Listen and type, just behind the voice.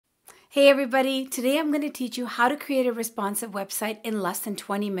Hey everybody, today I'm going to teach you how to create a responsive website in less than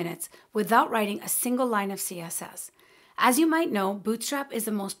 20 minutes without writing a single line of CSS. As you might know, Bootstrap is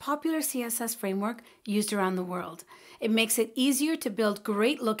the most popular CSS framework used around the world. It makes it easier to build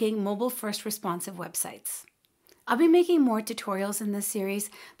great looking mobile-first responsive websites. I'll be making more tutorials in this series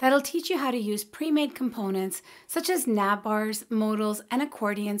that'll teach you how to use pre-made components such as navbars, modals, and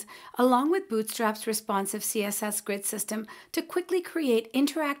accordions, along with Bootstrap's responsive CSS grid system to quickly create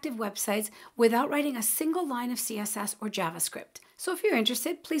interactive websites without writing a single line of CSS or JavaScript. So if you're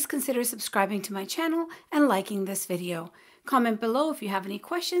interested, please consider subscribing to my channel and liking this video. Comment below if you have any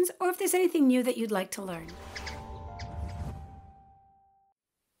questions or if there's anything new that you'd like to learn.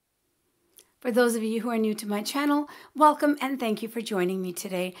 For those of you who are new to my channel, welcome and thank you for joining me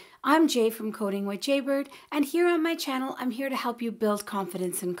today. I'm Jay from Coding with JayBird, and here on my channel, I'm here to help you build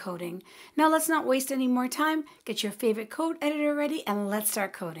confidence in coding. Now let's not waste any more time, get your favorite code editor ready, and let's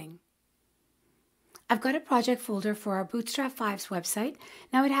start coding. I've got a project folder for our Bootstrap 5's website.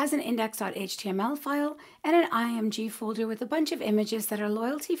 Now it has an index.html file and an img folder with a bunch of images that are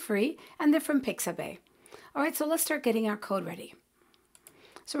loyalty free and they're from Pixabay. All right, so let's start getting our code ready.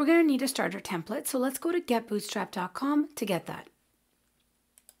 So we're going to need a starter template, so let's go to getbootstrap.com to get that.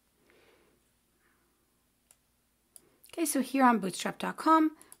 Okay, so here on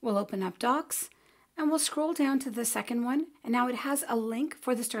bootstrap.com, we'll open up Docs, and we'll scroll down to the second one, and now it has a link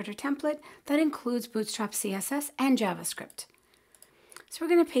for the starter template that includes Bootstrap CSS and JavaScript. So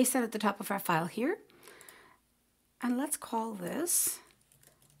we're going to paste that at the top of our file here, and let's call this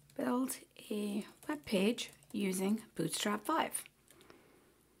Build a Web Page Using Bootstrap 5.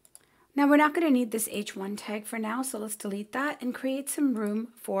 Now we're not going to need this H1 tag for now, so let's delete that and create some room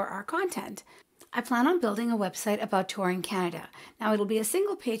for our content. I plan on building a website about touring Canada. Now it'll be a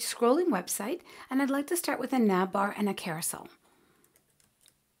single page scrolling website, and I'd like to start with a navbar and a carousel.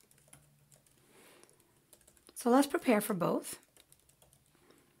 So let's prepare for both.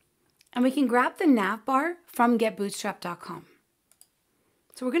 And we can grab the navbar from getbootstrap.com.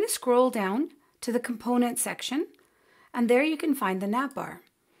 So we're going to scroll down to the component section, and there you can find the navbar.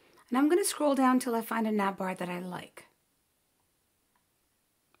 And I'm going to scroll down till I find a navbar that I like.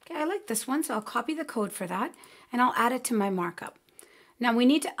 Okay, I like this one, so I'll copy the code for that and I'll add it to my markup. Now we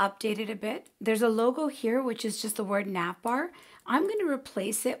need to update it a bit. There's a logo here, which is just the word navbar. I'm going to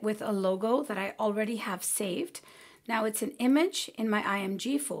replace it with a logo that I already have saved. Now it's an image in my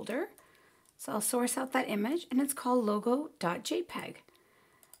img folder. So I'll source out that image and it's called logo.jpg.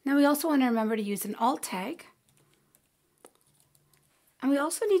 Now we also want to remember to use an alt tag. And we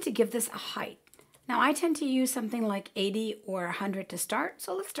also need to give this a height. Now I tend to use something like 80 or 100 to start,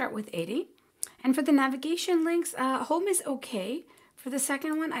 so let's start with 80. And for the navigation links, home is okay. For the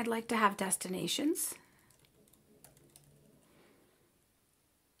second one, I'd like to have destinations.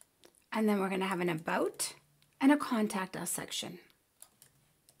 And then we're going to have an about and a contact us section.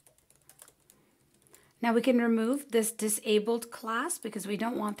 Now we can remove this disabled class because we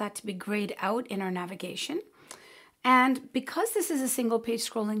don't want that to be grayed out in our navigation. And because this is a single page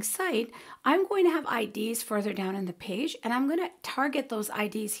scrolling site, I'm going to have IDs further down in the page, and I'm going to target those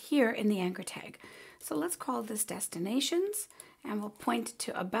IDs here in the anchor tag. So let's call this destinations, and we'll point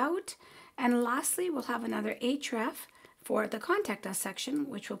to about. And lastly, we'll have another href for the contact us section,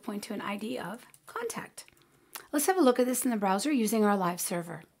 which will point to an ID of contact. Let's have a look at this in the browser using our live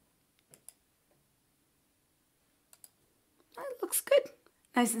server. It looks good.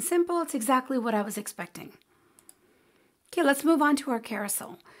 Nice and simple. It's exactly what I was expecting. Okay, let's move on to our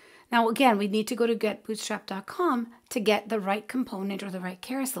carousel. Now again, we need to go to getbootstrap.com to get the right component or the right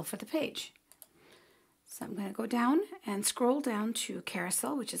carousel for the page. So I'm going to go down and scroll down to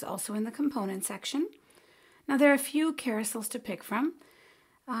carousel, which is also in the component section. Now there are a few carousels to pick from.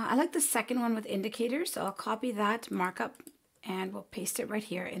 I like the second one with indicators, so I'll copy that markup and we'll paste it right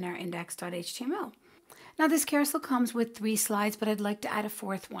here in our index.html. Now this carousel comes with 3 slides, but I'd like to add a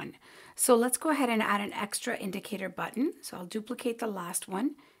 4th one. So let's go ahead and add an extra indicator button. So I'll duplicate the last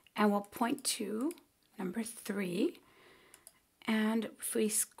one and we'll point to number 3. And if we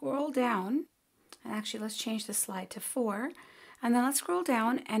scroll down, and actually let's change the slide to 4, and then let's scroll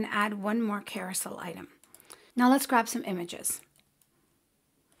down and add one more carousel item. Now let's grab some images.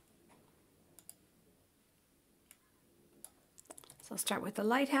 So I'll start with the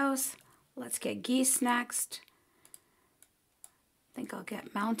lighthouse. Let's get geese next. I think I'll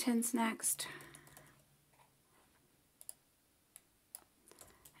get mountains next.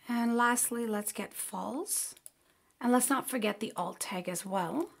 And lastly, let's get falls. And let's not forget the alt tag as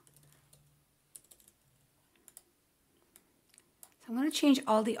well. So I'm going to change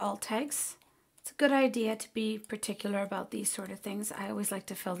all the alt tags. It's It's a good idea to be particular about these sort of things. I always like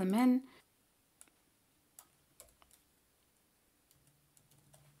to fill them in.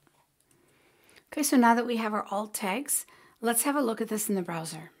 Okay, so now that we have our alt tags, let's have a look at this in the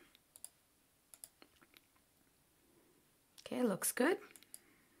browser. Okay, looks good.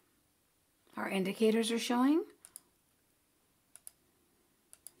 Our indicators are showing.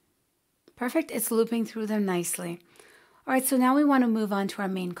 Perfect, it's looping through them nicely. All right, so now we want to move on to our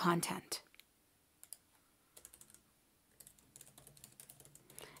main content.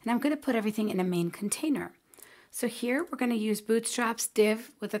 And I'm going to put everything in a main container. So here we're going to use Bootstrap's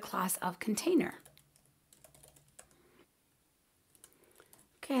div with a class of container.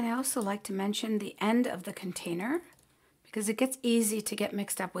 Okay, and I also like to mention the end of the container because it gets easy to get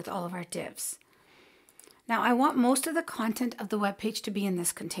mixed up with all of our divs. Now I want most of the content of the web page to be in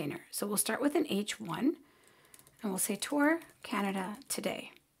this container. So we'll start with an H1 and we'll say Tour Canada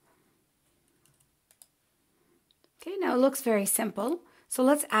Today. Okay, now it looks very simple. So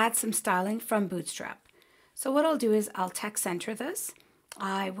let's add some styling from Bootstrap. So what I'll do is I'll text center this.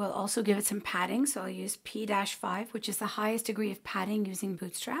 I will also give it some padding. So I'll use P-5, which is the highest degree of padding using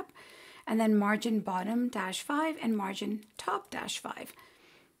Bootstrap. And then margin bottom -5 and margin top -5.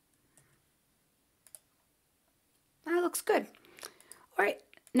 That looks good. All right,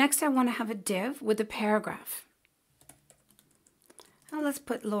 next I want to have a div with a paragraph. Now let's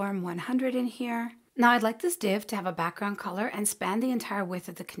put lorem 100 in here. Now I'd like this div to have a background color and span the entire width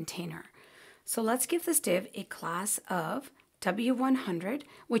of the container. So let's give this div a class of W100,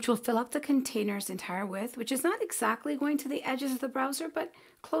 which will fill up the container's entire width, which is not exactly going to the edges of the browser, but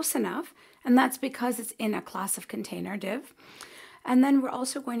close enough. And that's because it's in a class of container div. And then we're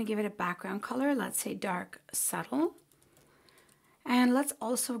also going to give it a background color. Let's say dark subtle. And let's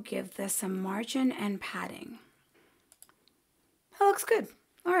also give this some margin and padding. That looks good.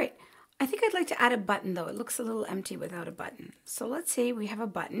 All right. I think I'd like to add a button though. It looks a little empty without a button. So let's say we have a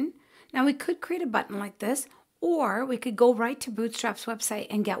button. Now we could create a button like this, or we could go right to Bootstrap's website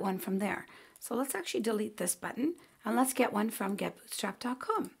and get one from there. So let's actually delete this button and let's get one from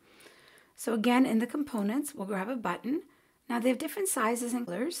getbootstrap.com. So again, in the components, we'll grab a button. Now they have different sizes and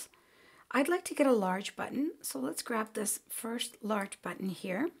colors. I'd like to get a large button. So let's grab this first large button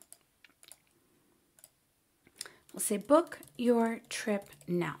here. We'll say book your trip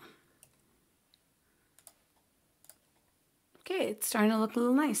now. Okay, it's starting to look a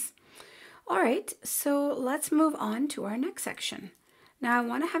little nice. All right, so let's move on to our next section. Now I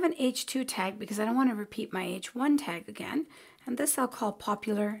want to have an H2 tag because I don't want to repeat my H1 tag again. And this I'll call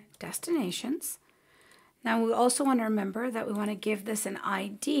popular destinations. Now we also want to remember that we want to give this an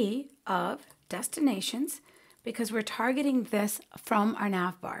ID of destinations because we're targeting this from our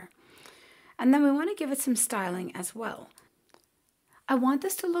navbar. And then we want to give it some styling as well. I want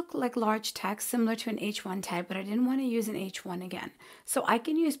this to look like large text similar to an H1 tag, but I didn't want to use an H1 again. So I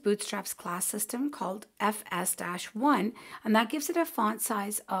can use Bootstrap's class system called fs-1, and that gives it a font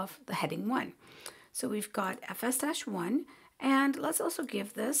size of the heading 1. So we've got fs-1, and let's also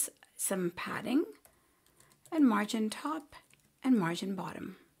give this some padding and margin top and margin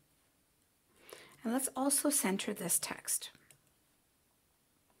bottom. And let's also center this text.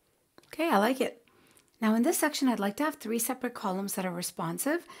 Okay, I like it. Now in this section, I'd like to have 3 separate columns that are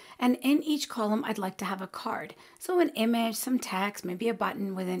responsive, and in each column, I'd like to have a card. So an image, some text, maybe a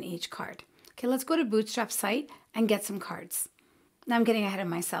button within each card. Okay, let's go to Bootstrap's site and get some cards. Now I'm getting ahead of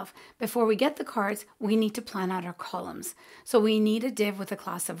myself. Before we get the cards, we need to plan out our columns. So we need a div with a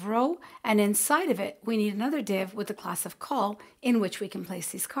class of row, and inside of it, we need another div with a class of call in which we can place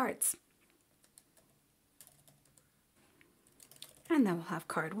these cards. And then we'll have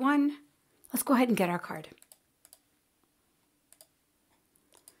card 1. Let's go ahead and get our card.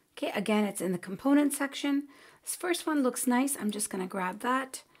 Okay, again, it's in the component section. This first one looks nice. I'm just going to grab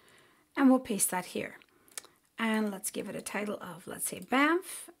that and we'll paste that here. And let's give it a title of, let's say,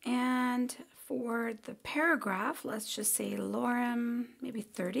 Banff. And for the paragraph, let's just say lorem, maybe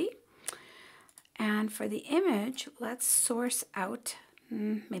 30. And for the image, let's source out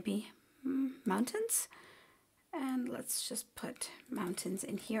maybe mountains. And let's just put mountains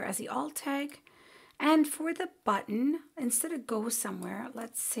in here as the alt tag. And for the button, instead of go somewhere,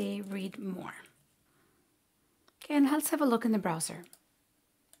 let's say read more. Okay, and let's have a look in the browser.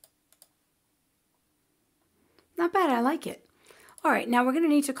 Not bad, I like it. All right, now we're going to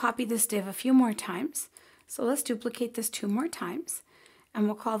need to copy this div a few more times. So let's duplicate this 2 more times. And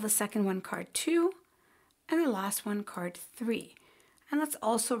we'll call the second one card 2 and the last one card 3. And let's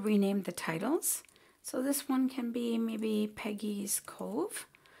also rename the titles. So this one can be maybe Peggy's Cove,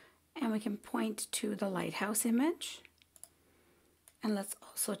 and we can point to the lighthouse image. And let's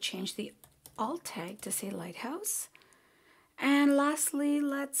also change the alt tag to say lighthouse. And lastly,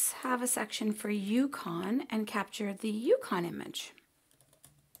 let's have a section for Yukon and capture the Yukon image.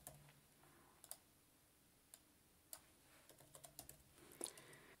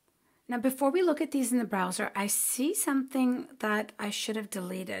 Now, before we look at these in the browser, I see something that I should have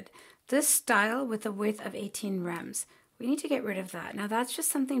deleted. This style with a width of 18 rems. We need to get rid of that. Now, that's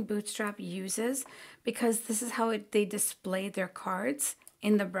just something Bootstrap uses because this is how they display their cards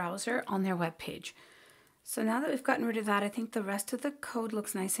in the browser on their web page. So now that we've gotten rid of that, I think the rest of the code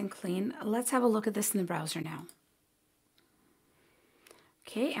looks nice and clean. Let's have a look at this in the browser now.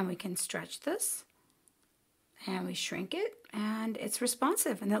 Okay, and we can stretch this and we shrink it and it's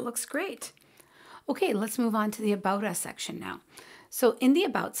responsive and it looks great. Okay, let's move on to the About Us section now. So in the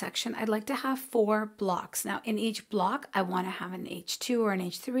About section, I'd like to have 4 blocks. Now in each block, I want to have an H2 or an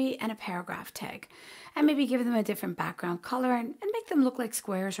H3 and a paragraph tag, and maybe give them a different background color and make them look like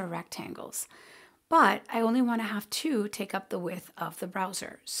squares or rectangles. But I only want to have 2 take up the width of the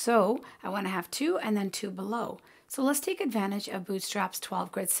browser. So I want to have 2 and then 2 below. So let's take advantage of Bootstrap's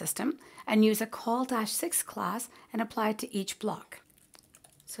 12-grid system and use a call-6 class and apply it to each block.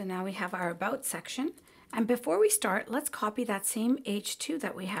 So now we have our About section. And before we start, let's copy that same H2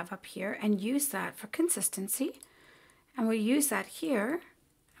 that we have up here and use that for consistency. And we'll use that here,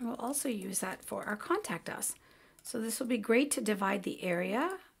 and we'll also use that for our Contact Us. So this will be great to divide the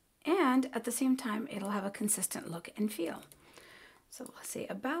area, and at the same time, it'll have a consistent look and feel. So we'll say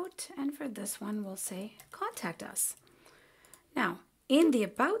About, and for this one, we'll say Contact Us. Now, in the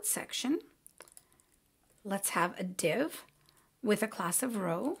About section, let's have a div with a class of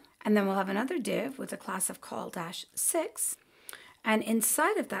row, and then we'll have another div with a class of call-6. And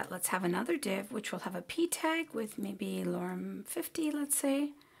inside of that, let's have another div, which will have a p tag with maybe lorem 50, let's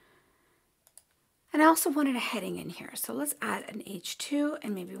say. And I also wanted a heading in here. So let's add an H2,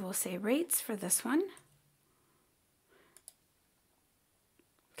 and maybe we'll say rates for this one.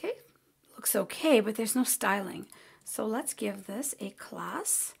 Okay, looks okay, but there's no styling. So let's give this a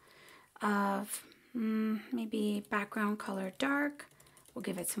class of maybe background color dark. We'll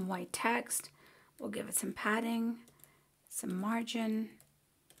give it some white text. We'll give it some padding, some margin,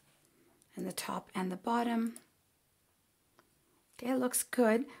 and the top and the bottom. Okay, it looks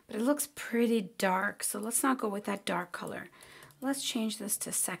good, but it looks pretty dark. So let's not go with that dark color. Let's change this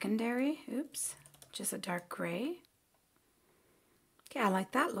to secondary. Oops, just a dark gray. Okay, I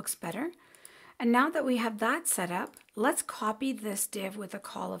like that, looks better. And now that we have that set up, let's copy this div with a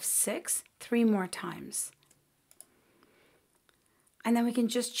call of 6 3 more times. And then we can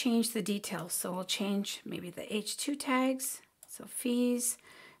just change the details. So we'll change maybe the H2 tags. So fees.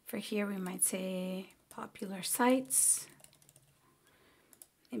 For here, we might say popular sites.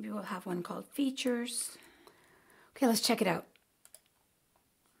 Maybe we'll have one called features. Okay, let's check it out.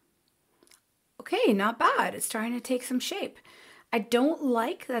 Okay, not bad. It's starting to take some shape. I don't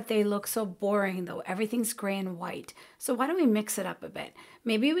like that they look so boring though. Everything's gray and white. So why don't we mix it up a bit?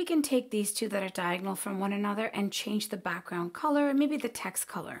 Maybe we can take these two that are diagonal from one another and change the background color and maybe the text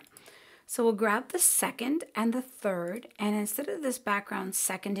color. So we'll grab the second and the third, and instead of this background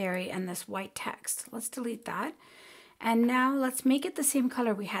secondary and this white text, let's delete that. And now let's make it the same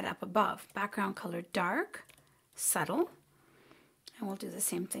color we had up above. Background color dark, subtle. And we'll do the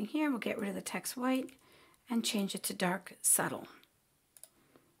same thing here. We'll get rid of the text white and change it to dark, subtle.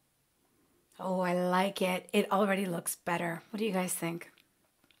 Oh, I like it. It already looks better. What do you guys think?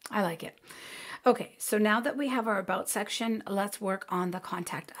 I like it. Okay, so now that we have our About section, let's work on the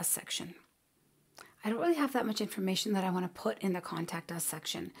Contact Us section. I don't really have that much information that I want to put in the Contact Us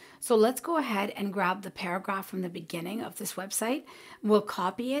section. So let's go ahead and grab the paragraph from the beginning of this website. We'll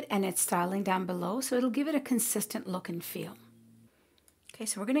copy it and it's styling down below, so it'll give it a consistent look and feel. Okay,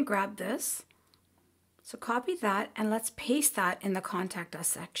 so we're going to grab this. So copy that and let's paste that in the Contact Us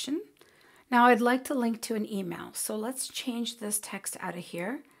section. Now I'd like to link to an email. So let's change this text out of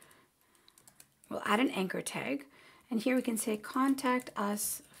here. We'll add an anchor tag. And here we can say contact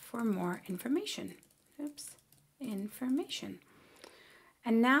us for more information. Oops, information.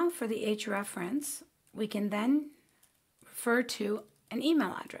 And now for the H reference, we can then refer to an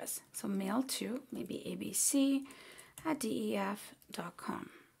email address. So mail to maybe abc@def.com.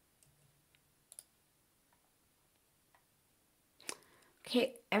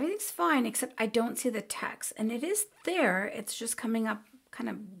 Okay, everything's fine except I don't see the text, and it is there. It's just coming up kind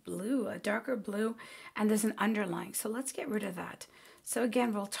of blue, a darker blue, and there's an underline. So let's get rid of that. So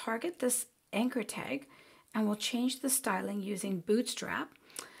again, we'll target this anchor tag and we'll change the styling using Bootstrap.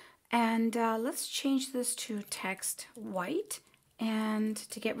 And let's change this to text white, and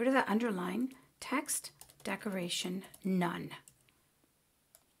to get rid of that underline, text decoration none.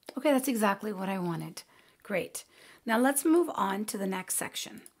 Okay, that's exactly what I wanted. Great. Now let's move on to the next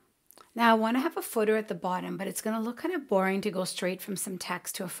section. Now I want to have a footer at the bottom, but it's going to look kind of boring to go straight from some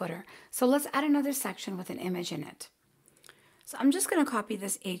text to a footer. So let's add another section with an image in it. So I'm just going to copy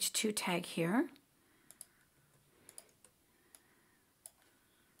this H2 tag here.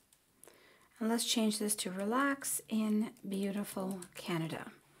 And let's change this to Relax in Beautiful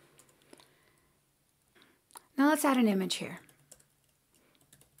Canada. Now let's add an image here.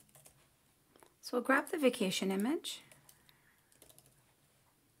 So we'll grab the vacation image.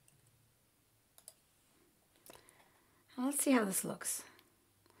 Now let's see how this looks.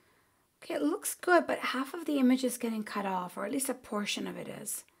 Okay, it looks good, but half of the image is getting cut off, or at least a portion of it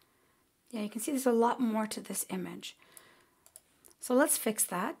is. Yeah, you can see there's a lot more to this image. So let's fix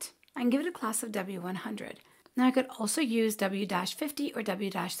that and give it a class of W100. Now I could also use W-50 or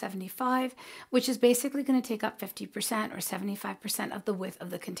W-75, which is basically going to take up 50% or 75% of the width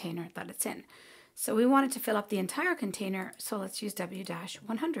of the container that it's in. So we want it to fill up the entire container, so let's use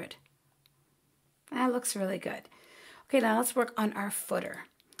W-100. That looks really good. Okay, now let's work on our footer.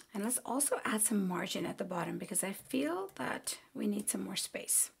 And let's also add some margin at the bottom because I feel that we need some more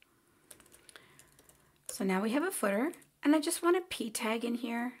space. So now we have a footer, and I just want a P tag in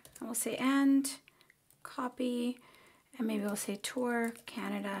here. And we'll say and copy, and maybe we'll say Tour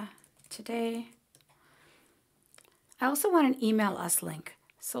Canada today. I also want an email us link.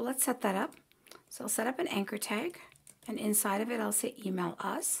 So let's set that up. So I'll set up an anchor tag, and inside of it I'll say email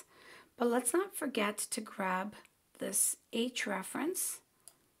us. But let's not forget to grab this H reference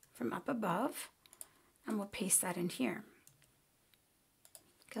from up above, and we'll paste that in here.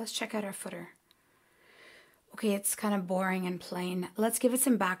 Okay, let's check out our footer. Okay, it's kind of boring and plain. Let's give it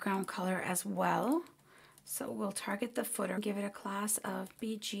some background color as well. So we'll target the footer, give it a class of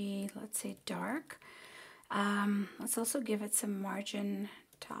BG, let's say dark. Let's also give it some margin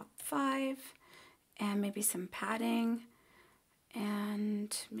top 5, and maybe some padding,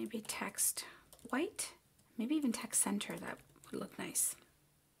 and maybe text white, maybe even text center. That would look nice.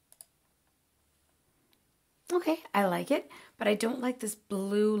 Okay, I like it, but I don't like this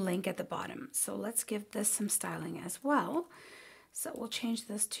blue link at the bottom. So let's give this some styling as well. So we'll change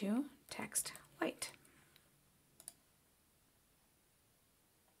this to text white.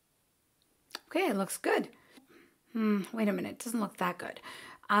 Okay, it looks good. Wait a minute, it doesn't look that good.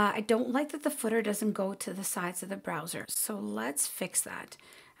 I don't like that the footer doesn't go to the sides of the browser. So let's fix that.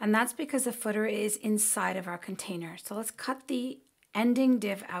 And that's because the footer is inside of our container. So let's cut the ending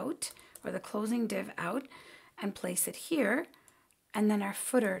div out, or the closing div out, and place it here, and then our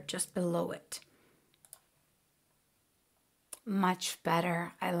footer just below it. Much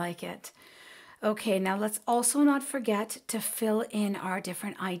better, I like it. Okay, now let's also not forget to fill in our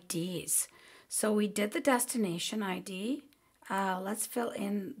different IDs. So we did the destination ID. Let's fill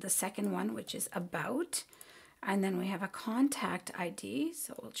in the second one, which is about, and then we have a contact ID,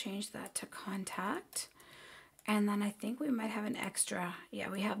 so we'll change that to contact. And then I think we might have an extra. Yeah,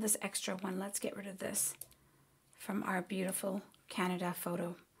 we have this extra one. Let's get rid of this from our beautiful Canada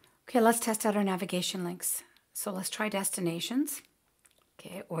photo. Okay, let's test out our navigation links. So let's try destinations.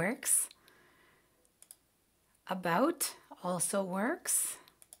 Okay, it works. About also works.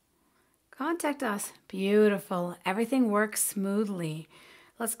 Contact us, beautiful. Everything works smoothly.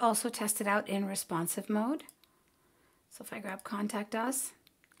 Let's also test it out in responsive mode. So if I grab contact us,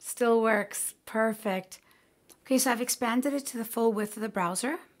 still works, perfect. Okay, so I've expanded it to the full width of the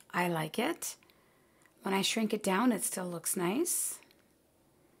browser. I like it. When I shrink it down, it still looks nice.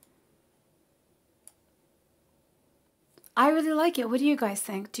 I really like it. What do you guys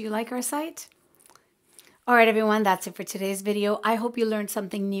think? Do you like our site? All right, everyone, that's it for today's video. I hope you learned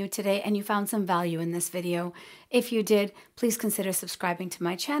something new today and you found some value in this video. If you did, please consider subscribing to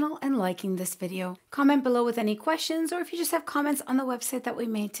my channel and liking this video. Comment below with any questions, or if you just have comments on the website that we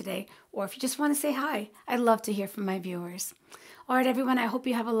made today, or if you just want to say hi. I'd love to hear from my viewers. All right, everyone, I hope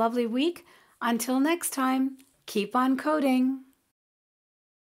you have a lovely week. Until next time, keep on coding.